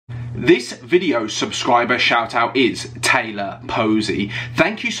This video subscriber shout out is Taylor Posey.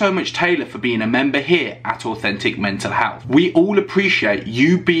 Thank you so much, Taylor, for being a member here at Authentic Mental Health. We all appreciate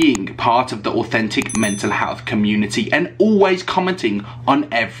you being part of the Authentic Mental Health community and always commenting on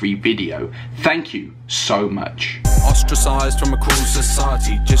every video. Thank you so much. Ostracized from a cruel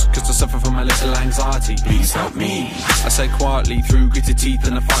society, just cause I suffer from a little anxiety. Please help me, I say quietly through gritted teeth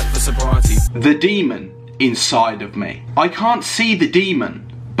in a fight for sobriety. The demon inside of me. I can't see the demon,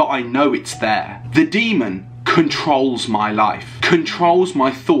 but I know it's there. The demon controls my life, controls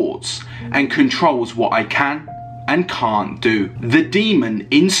my thoughts, and controls what I can and can't do. The demon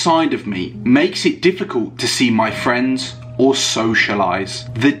inside of me makes it difficult to see my friends or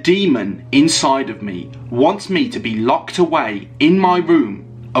socialise. The demon inside of me wants me to be locked away in my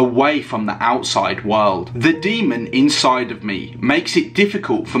room, away from the outside world. The demon inside of me makes it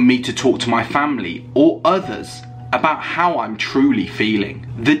difficult for me to talk to my family or others about how I'm truly feeling.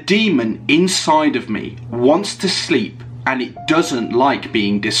 The demon inside of me wants to sleep and it doesn't like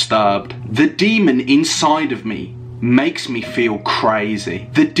being disturbed. The demon inside of me makes me feel crazy.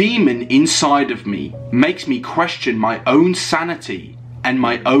 The demon inside of me makes me question my own sanity and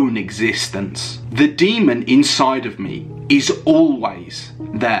my own existence. The demon inside of me is always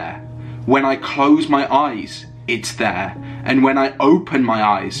there. When I close my eyes, it's there. And when I open my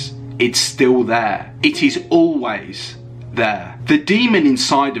eyes, it's still there. It is always there. The demon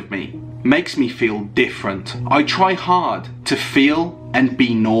inside of me makes me feel different. I try hard to feel and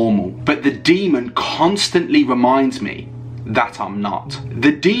be normal, but the demon constantly reminds me that I'm not.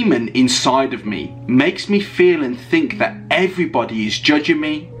 The demon inside of me makes me feel and think that everybody is judging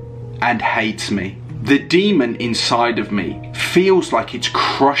me and hates me. The demon inside of me feels like it's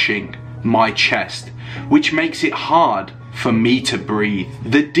crushing my chest, which makes it hard for me to breathe.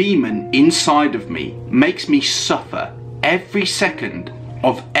 The demon inside of me makes me suffer every second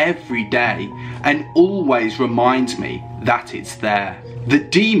of every day and always reminds me that it's there. The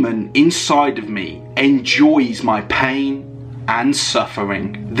demon inside of me enjoys my pain and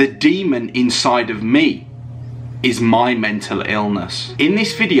suffering. The demon inside of me is my mental illness. In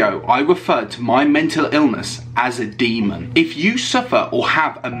this video, I referred to my mental illness as a demon. If you suffer or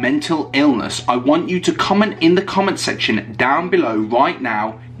have a mental illness, I want you to comment in the comment section down below right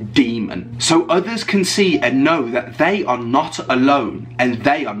now, demon, so others can see and know that they are not alone and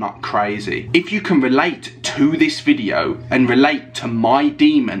they are not crazy. If you can relate to this video and relate to my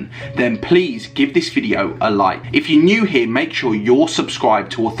demon, then please give this video a like. If you're new here, make sure you're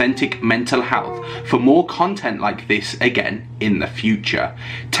subscribed to Authentic Mental Health for more content like this again in the future.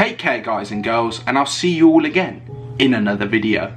 Take care, guys and girls, and I'll see you all again in another video.